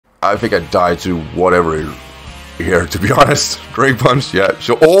I think I died to whatever here, to be honest. Drain Punch, yeah,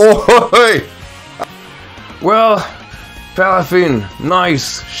 sure. Oh, hey! Well, palafin,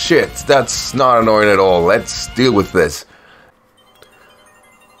 nice shit. That's not annoying at all. Let's deal with this.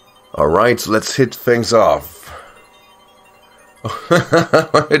 Alright, let's hit things off.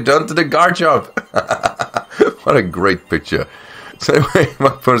 Done to the Garchomp. What a great picture. So anyway, my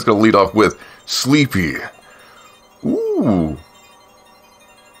opponent's gonna lead off with Sleepy. Ooh.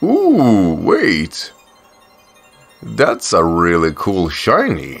 Ooh, wait. That's a really cool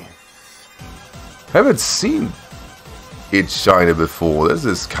shiny. Haven't seen it shiny before. This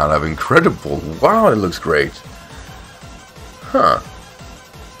is kind of incredible. Wow, it looks great. Huh.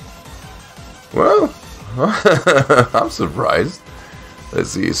 Well, I'm surprised. Let's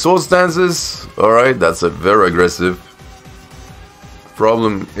see. Sword stances. Alright, that's a very aggressive.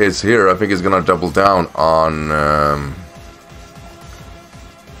 Problem is here, I think he's gonna double down on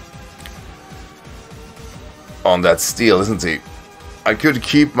that steel, isn't he? I could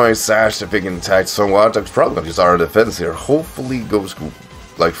keep my sash, I think, intact somewhat. I'm probably gonna use our defense here. Hopefully goes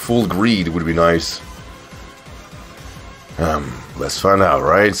like full greed would be nice. Let's find out,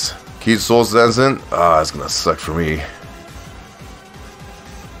 right? Keep Sword Dancing. Ah, it's gonna suck for me.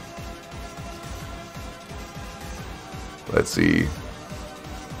 Let's see.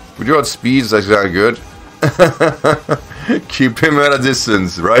 We do have speeds, that's kind of good. Keep him at a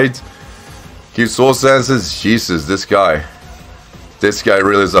distance, right? Keep Sword Dances. Jesus, this guy. This guy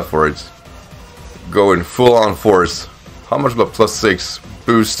really is up for it. Going full on force. How much will a +6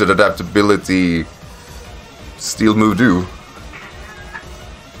 boosted adaptability steel move do?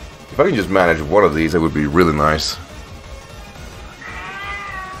 If I can just manage one of these, that would be really nice.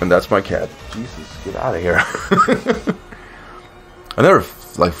 And that's my cat. Jesus, get out of here. I never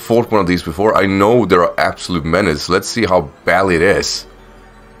like fought one of these before. I know they're an absolute menace. Let's see how badly it is.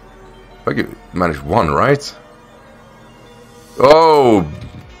 If I can manage one, right? Oh,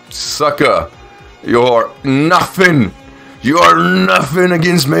 sucker. You're nothing. You are nothing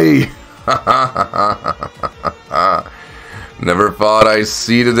against me. Never thought I'd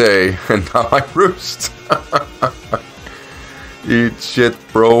see today, and now I roost. Eat shit,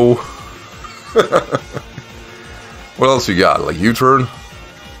 bro. What else you got? Like U-turn?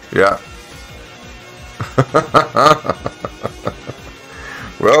 Yeah.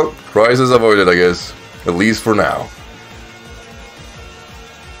 Well, crisis avoided, I guess. At least for now.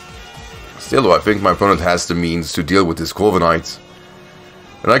 Still, though, I think my opponent has the means to deal with this Corviknight.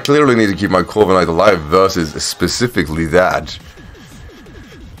 And I clearly need to keep my Corviknight alive versus specifically that.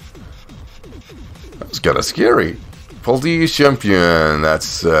 That's kind of scary. Police champion.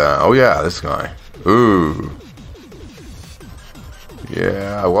 That's, oh yeah, this guy. Ooh.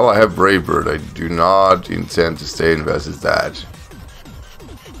 Yeah, well, I have Brave Bird. I do not intend to stay in versus that.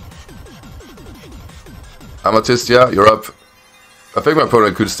 Amethysta, you're up. I think my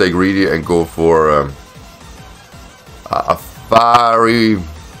opponent could stay greedy and go for a fiery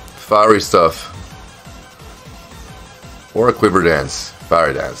stuff. Or a Quiver Dance.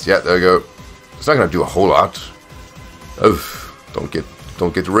 Fiery Dance. Yeah, there we go. It's not gonna do a whole lot. Oof. Don't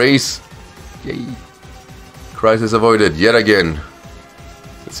get race. Yay. Crisis avoided yet again.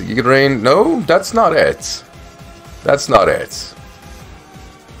 Let's see, Giga Drain. No, that's not it. That's not it.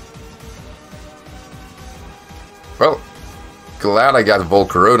 Well, glad I got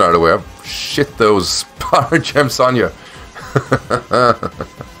Volcarona out of the way. I've shit those power gems on you.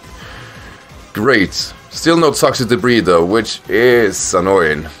 Great. Still no toxic debris though, which is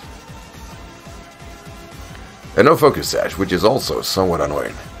annoying. And no focus sash, which is also somewhat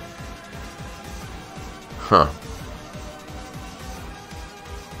annoying. Huh.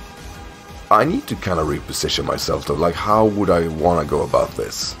 I need to kind of reposition myself though. Like, how would I want to go about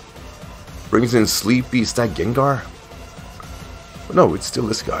this? Brings in Sleepy. Is that Gengar? No, it's still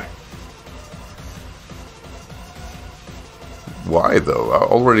this guy. Why though? I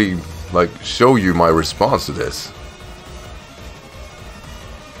already like show you my response to this.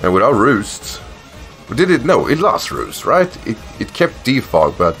 And without Roost, did it? No, it lost Roost, right? It kept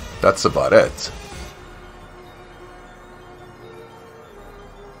Defog, but that's about it.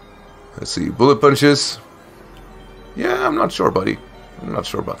 Let's see, Bullet Punches. Yeah, I'm not sure, buddy. I'm not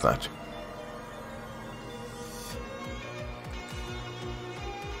sure about that.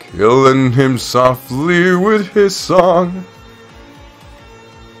 Killing him softly with his song.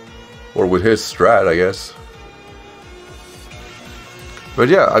 Or with his strat, I guess. But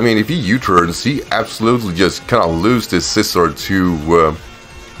yeah, I mean, if he U-turns, he absolutely just kind of loses this Scizor to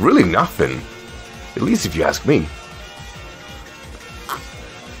really nothing. At least if you ask me.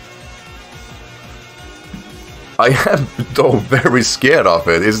 I am though very scared of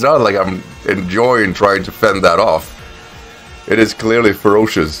it. It's not like I'm enjoying trying to fend that off. It is clearly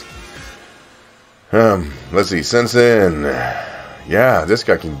ferocious. Let's see, sense in. Yeah, this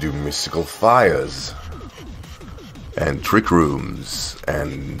guy can do mystical fires. And trick rooms.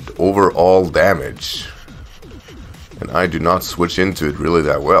 And overall damage. And I do not switch into it really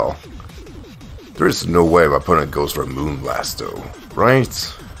that well. There is no way my opponent goes for a Moonblast though.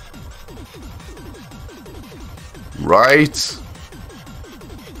 Right? Right?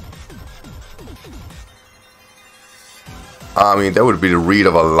 I mean, that would be the read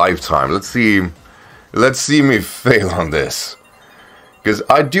of a lifetime. Let's see me fail on this. Because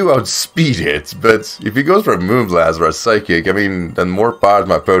I do outspeed it, but if he goes for a Moonblast or a Psychic, I mean, then more power to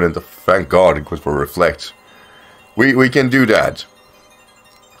my opponent. Thank God it goes for Reflect. We can do that.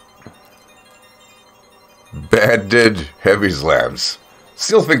 Banded Heavy Slams.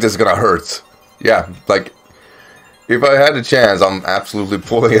 Still think this is gonna hurt. Yeah, like, if I had a chance, I'm absolutely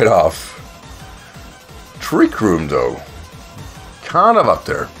pulling it off. Trick Room, though. Kind of up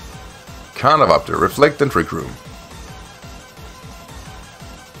there. Kind of up there. Reflect and Trick Room.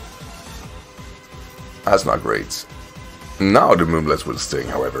 That's not great. Now the Moonblast will sting,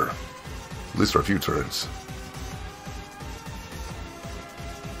 however. At least for a few turns.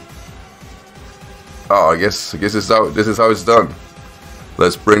 Oh, I guess this is how it's done.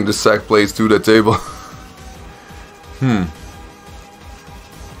 Let's bring the sack plates to the table.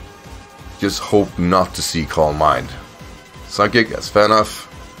 Just hope not to see Calm Mind. Psychic, that's fair enough.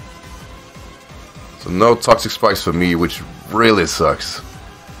 So no Toxic Spikes for me, which really sucks.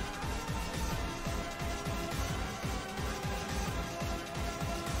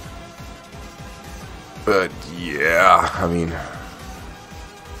 But yeah, I mean,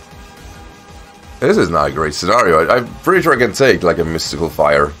 this is not a great scenario. I'm pretty sure I can take like a Mystical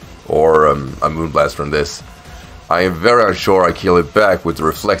Fire or a Moonblast from this. I am very unsure I kill it back with the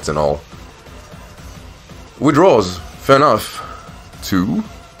Reflect and all. Withdraws, fair enough. 2.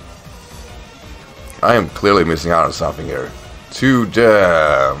 I am clearly missing out on something here. 2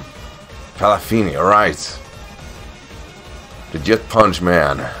 the Palafin, alright. The Jet Punch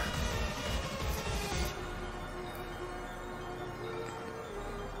man.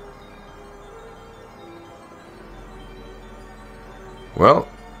 Well,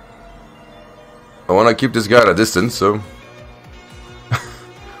 I want to keep this guy at a distance, so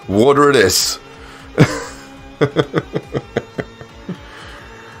water it is.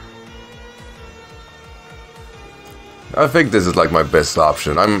 I think this is like my best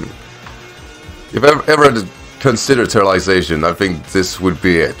option. If I ever had to consider Teralization, I think this would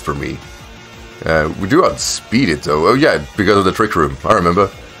be it for me. We do outspeed it though. Oh yeah, because of the Trick Room. I remember.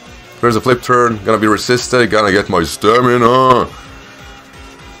 There's a flip turn, gonna be resisted, gonna get my stamina.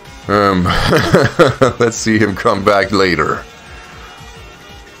 Let's see him come back later.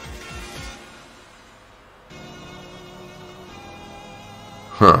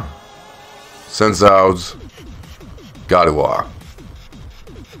 Huh. Sends out Gardevoir.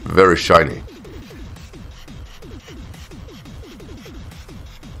 Very shiny.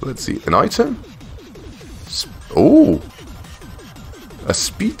 Let's see, an item? Oh! A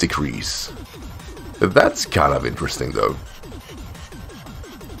speed decrease. That's kind of interesting though.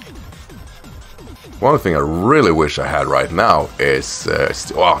 One thing I really wish I had right now is,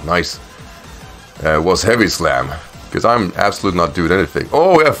 oh, nice, was Heavy Slam, because I'm absolutely not doing anything.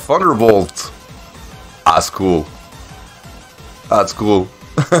 Oh, yeah, Thunderbolt. That's cool. That's cool.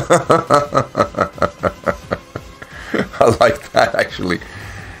 I like that, actually.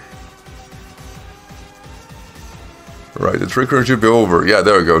 Right, the Trick Room should be over. Yeah,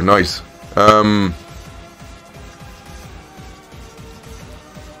 there we go, nice.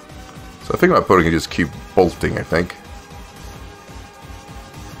 So I think my opponent can just keep bolting, I think.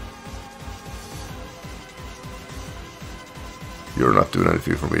 You're not doing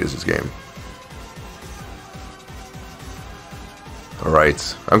anything for me this game.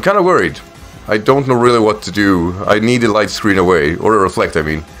 Alright, I'm kind of worried. I don't know really what to do. I need a light screen away, or a Reflect, I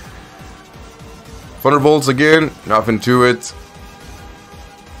mean. Thunderbolts again, nothing to it.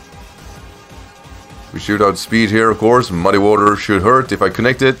 We shoot out speed here, of course. Muddy Water should hurt if I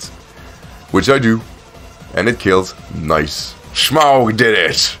connect it. Which I do. And it kills. Nice. Schmaug did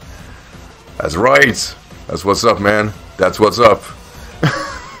it! That's right. That's what's up, man. That's what's up.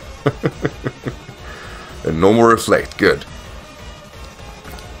 And no more Reflect. Good.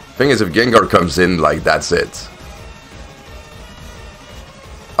 Thing is, if Gengar comes in, like, that's it.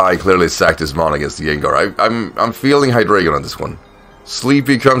 I clearly sacked his Mon against the Gengar. I'm feeling Hydreigon on this one.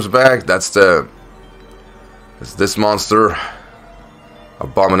 Sleepy comes back. That's this monster.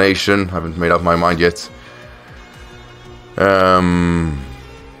 Abomination. Haven't made up my mind yet. I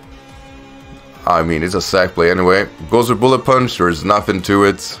mean, it's a sack play anyway. Goes with Bullet Punch, there is nothing to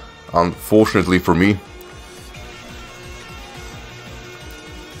it, unfortunately for me.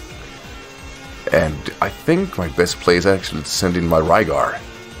 And I think my best play is actually to send in my Rygar.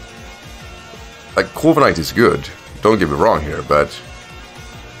 Like, Corviknight is good, don't get me wrong here, but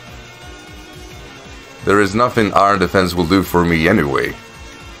there is nothing Iron Defense will do for me anyway,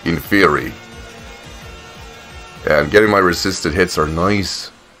 in theory. And getting my resisted hits are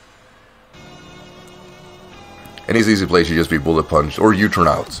nice. And his easy play should just be Bullet Punch or U-turn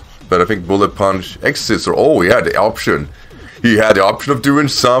out. But I think Bullet Punch exits, or oh, he had the option. He had the option of doing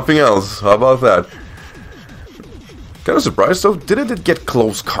something else. How about that? Kind of surprised though. Didn't it get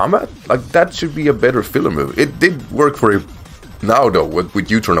close combat? Like, that should be a better filler move. It did work for him now though, with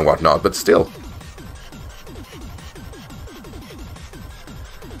U-turn and whatnot, but still.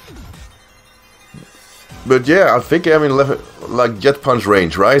 But yeah, I think I mean like Jet Punch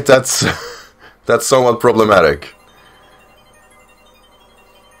range, right? That's that's somewhat problematic.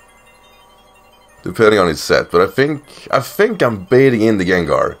 Depending on its set, but I think I'm baiting in the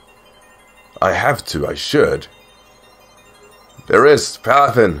Gengar. I have to, I should. There is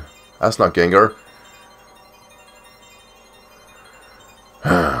Palafin. That's not Gengar.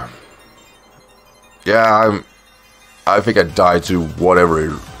 Yeah, I think I died to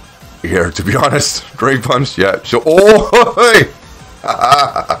whatever here, to be honest. Drain Punch, yeah, sure. Oh, hey!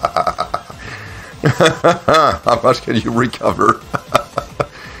 How much can you recover?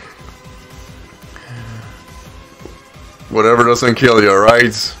 Whatever doesn't kill you,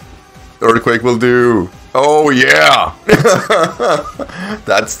 right? Earthquake will do. Oh, yeah!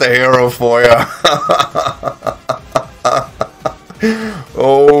 That's the hero for ya.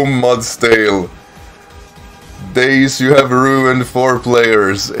 Oh, MUDSDALE. Days you have ruined for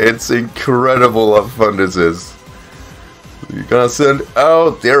players. It's incredible how fun this is. You're gonna send...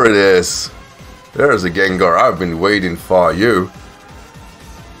 Oh, there it is. There's a Gengar. I've been waiting for you.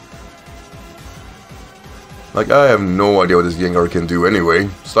 Like, I have no idea what this Gengar can do anyway.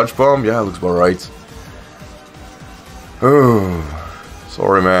 Sludge Bomb? Yeah, looks about right. Oh,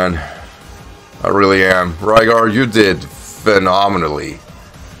 sorry, man. I really am. Rygar, you did phenomenally.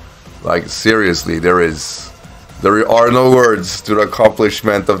 Like, seriously, there are no words to the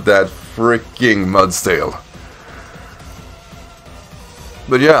accomplishment of that freaking MUDSDALE.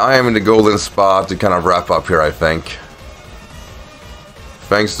 But yeah, I am in the golden spot to kind of wrap up here, I think.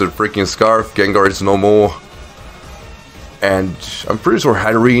 Thanks to the freaking Scarf, Gengar is no more. And I'm pretty sure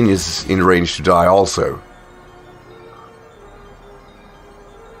Hatterene is in range to die also.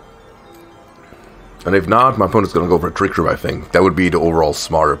 And if not, my opponent's gonna go for a Trick Room, I think. That would be the overall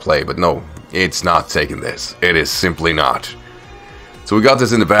smarter play, but no, it's not taking this. It is simply not. So we got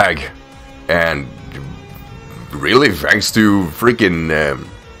this in the bag. And really, thanks to freaking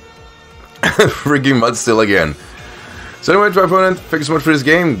freaking MUDSDALE again. So anyway, to my opponent, thank you so much for this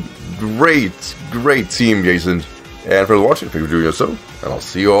game. Great team, Jason. And for watching, thank you for doing so. And I'll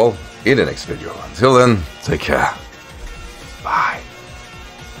see you all in the next video. Until then, take care.